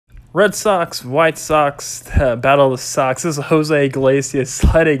Red Sox, White Sox, Battle of the Sox. This is Jose Iglesias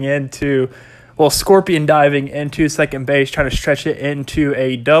sliding into, scorpion diving into second base, trying to stretch it into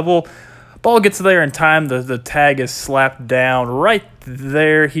a double. Ball gets there in time. The tag is slapped down right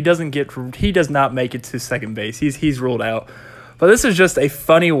there. He does not make it to second base. He's ruled out. But this is just a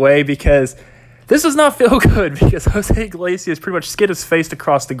funny way because this does not feel good because Jose Iglesias pretty much skid his face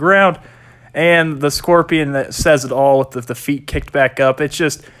across the ground, and the scorpion that says it all with the feet kicked back up. It's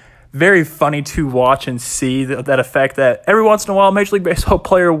just very funny to watch and see that effect that every once in a while a Major League Baseball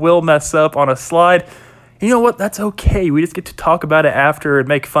player will mess up on a slide. You know what? That's okay. We just get to talk about it after and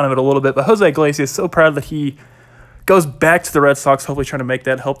make fun of it a little bit. But Jose Iglesias is so proud that he goes back to the Red Sox, hopefully trying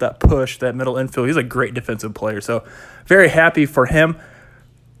to help that push, that middle infield. He's a great defensive player, so very happy for him.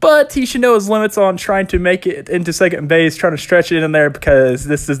 But he should know his limits on trying to make it into second base, trying to stretch it in there, because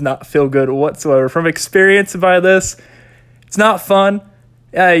this does not feel good whatsoever. From experience by this, it's not fun.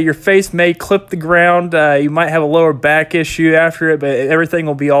 Your face may clip the ground. You might have a lower back issue after it, but everything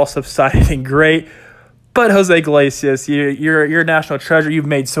will be all subsided and great. But Jose Iglesias, you're a national treasure. You've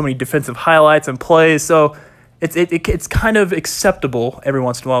made so many defensive highlights and plays, so it's kind of acceptable every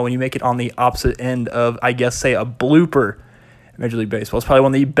once in a while when you make it on the opposite end of, I guess, say a blooper in Major League Baseball. It's probably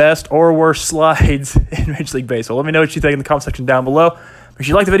one of the best or worst slides in Major League Baseball. Let me know what you think in the comment section down below. Make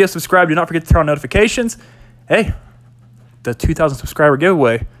sure you like the video, subscribe. Do not forget to turn on notifications. Hey, the 2,000 subscriber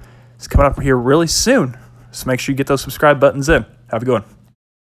giveaway is coming up here really soon, so make sure you get those subscribe buttons in. Have a good one.